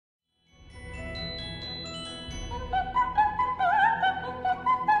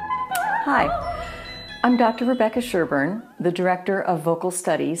Hi, I'm Dr. Rebecca Sherburne, the Director of Vocal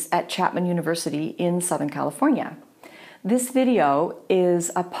Studies at Chapman University in Southern California. This video is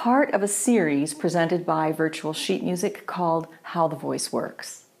a part of a series presented by Virtual Sheet Music called How the Voice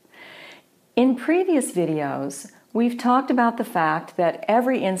Works. In previous videos, we've talked about the fact that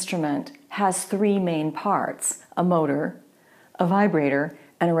every instrument has three main parts: a motor, a vibrator,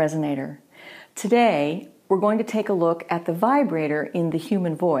 and a resonator. Today, we're going to take a look at the vibrator in the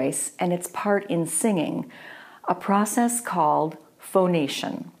human voice and its part in singing, a process called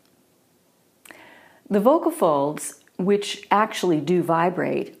phonation. The vocal folds, which actually do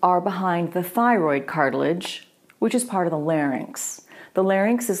vibrate, are behind the thyroid cartilage, which is part of the larynx. The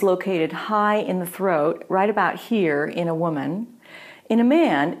larynx is located high in the throat, right about here in a woman. In a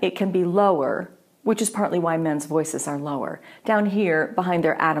man, it can be lower, which is partly why men's voices are lower, down here behind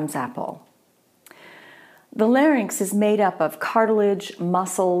their Adam's apple. The larynx is made up of cartilage,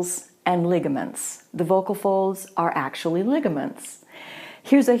 muscles, and ligaments. The vocal folds are actually ligaments.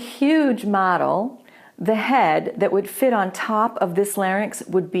 Here's a huge model. The head that would fit on top of this larynx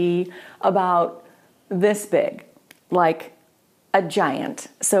would be about this big, like a giant.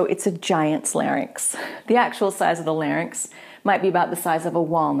 So it's a giant's larynx. The actual size of the larynx might be about the size of a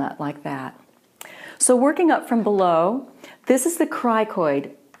walnut, like that. So working up from below, this is the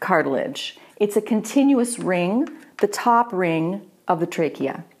cricoid cartilage. It's a continuous ring, the top ring of the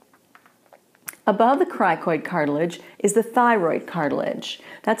trachea. Above the cricoid cartilage is the thyroid cartilage.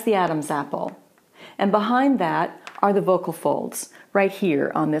 That's the Adam's apple. And behind that are the vocal folds, right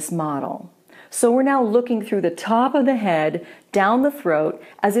here on this model. So we're now looking through the top of the head, down the throat,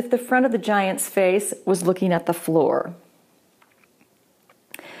 as if the front of the giant's face was looking at the floor.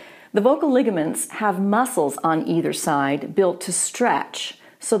 The vocal ligaments have muscles on either side built to stretch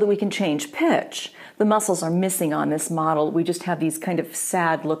so that we can change pitch. The muscles are missing on this model. We just have these kind of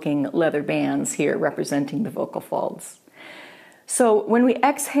sad-looking leather bands here representing the vocal folds. So when we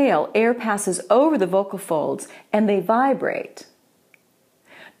exhale, air passes over the vocal folds and they vibrate.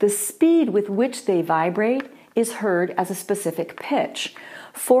 The speed with which they vibrate is heard as a specific pitch.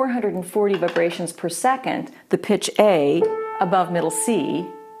 440 vibrations per second, the pitch A above middle C,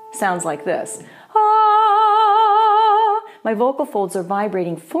 sounds like this. My vocal folds are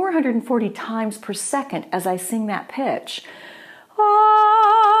vibrating 440 times per second as I sing that pitch.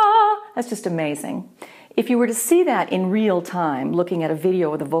 That's just amazing. If you were to see that in real time, looking at a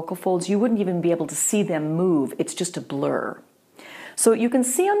video of the vocal folds, you wouldn't even be able to see them move. It's just a blur. So you can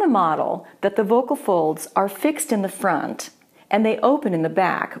see on the model that the vocal folds are fixed in the front and they open in the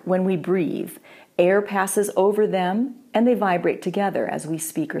back when we breathe. Air passes over them and they vibrate together as we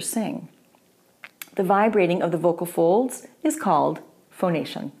speak or sing. The vibrating of the vocal folds is called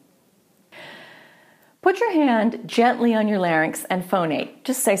phonation. Put your hand gently on your larynx and phonate.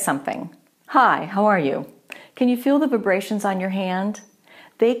 Just say something. Hi, how are you? Can you feel the vibrations on your hand?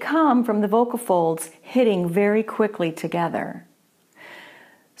 They come from the vocal folds hitting very quickly together.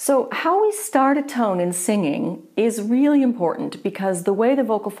 So how we start a tone in singing is really important because the way the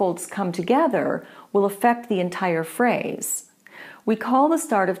vocal folds come together will affect the entire phrase. We call the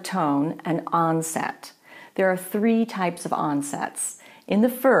start of tone an onset. There are three types of onsets. In the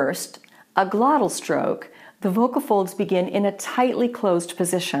first, a glottal stroke, the vocal folds begin in a tightly closed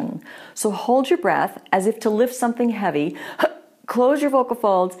position. So hold your breath as if to lift something heavy, close your vocal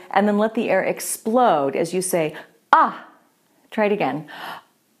folds, and then let the air explode as you say, ah. Try it again.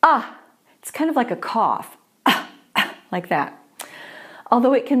 Ah. It's kind of like a cough, like that.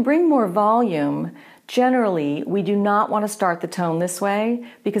 Although it can bring more volume, generally, we do not want to start the tone this way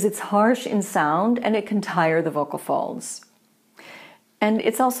because it's harsh in sound and it can tire the vocal folds. And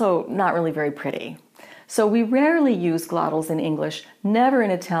it's also not really very pretty. So we rarely use glottals in English, never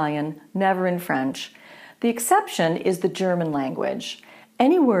in Italian, never in French. The exception is the German language.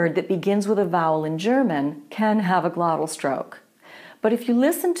 Any word that begins with a vowel in German can have a glottal stroke. But if you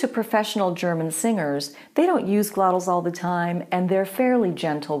listen to professional German singers, they don't use glottals all the time and they're fairly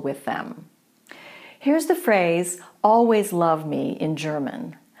gentle with them. Here's the phrase, always love me in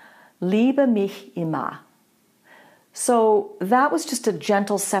German. Liebe mich immer. So that was just a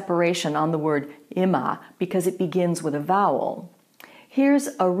gentle separation on the word immer because it begins with a vowel. Here's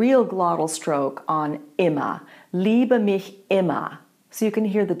a real glottal stroke on immer. Liebe mich immer. So you can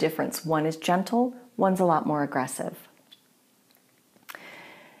hear the difference. One is gentle, one's a lot more aggressive.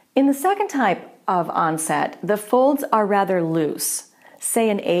 In the second type of onset, the folds are rather loose.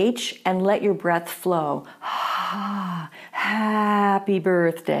 Say an H and let your breath flow. Happy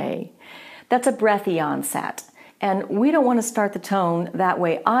birthday. That's a breathy onset. And we don't want to start the tone that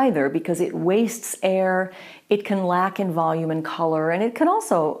way either because it wastes air, it can lack in volume and color, and it can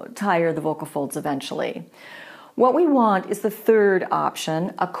also tire the vocal folds eventually. What we want is the third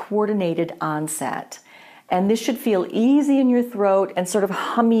option, a coordinated onset. And this should feel easy in your throat and sort of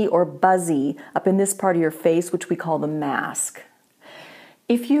hummy or buzzy up in this part of your face, which we call the mask.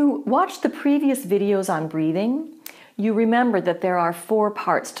 If you watched the previous videos on breathing, you remember that there are 4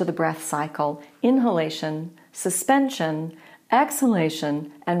 parts to the breath cycle: inhalation, suspension,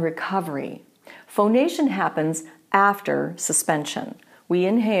 exhalation, and recovery. Phonation happens after suspension. We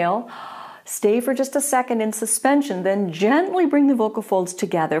inhale, stay for just a second in suspension, then gently bring the vocal folds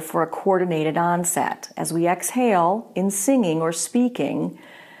together for a coordinated onset. As we exhale in singing or speaking,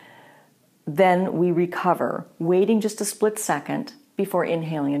 then we recover, waiting just a split second before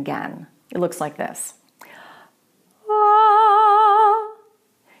inhaling again. It looks like this. Ah.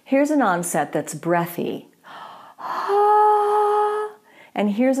 Here's an onset that's breathy. Ah.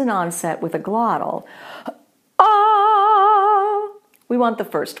 And here's an onset with a glottal. Ah. We want the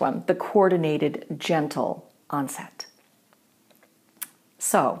first one, the coordinated, gentle onset.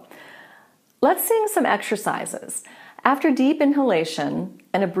 So, let's sing some exercises. After deep inhalation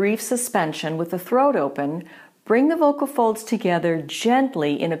and a brief suspension with the throat open, bring the vocal folds together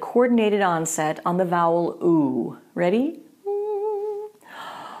gently in a coordinated onset on the vowel oo. Ready? Ooh.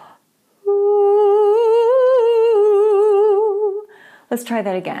 Let's try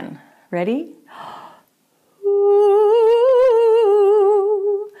that again. Ready? Ooh.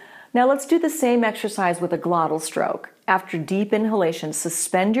 Now let's do the same exercise with a glottal stroke. After deep inhalation,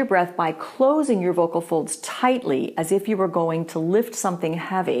 suspend your breath by closing your vocal folds tightly as if you were going to lift something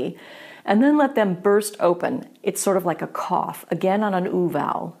heavy, and then let them burst open. It's sort of like a cough, again on an oo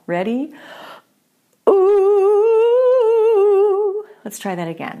vowel. Ready? Ooh. Let's try that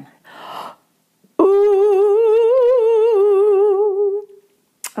again. Ooh.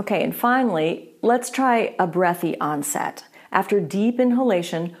 Okay, and finally, let's try a breathy onset. After deep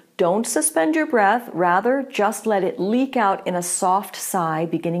inhalation, don't suspend your breath, rather just let it leak out in a soft sigh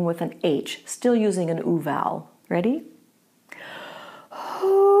beginning with an H, still using an oo vowel. Ready?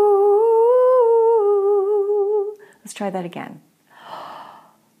 Let's try that again.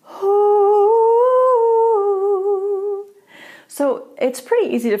 So it's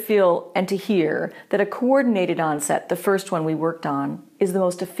pretty easy to feel and to hear that a coordinated onset, the first one we worked on, is the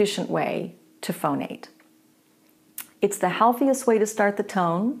most efficient way to phonate. It's the healthiest way to start the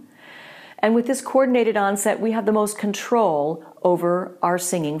tone, and with this coordinated onset, we have the most control over our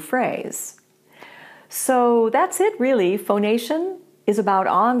singing phrase. So that's it really. Phonation is about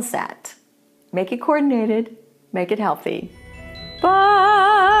onset. Make it coordinated, make it healthy.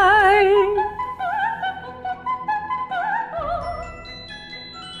 Bye!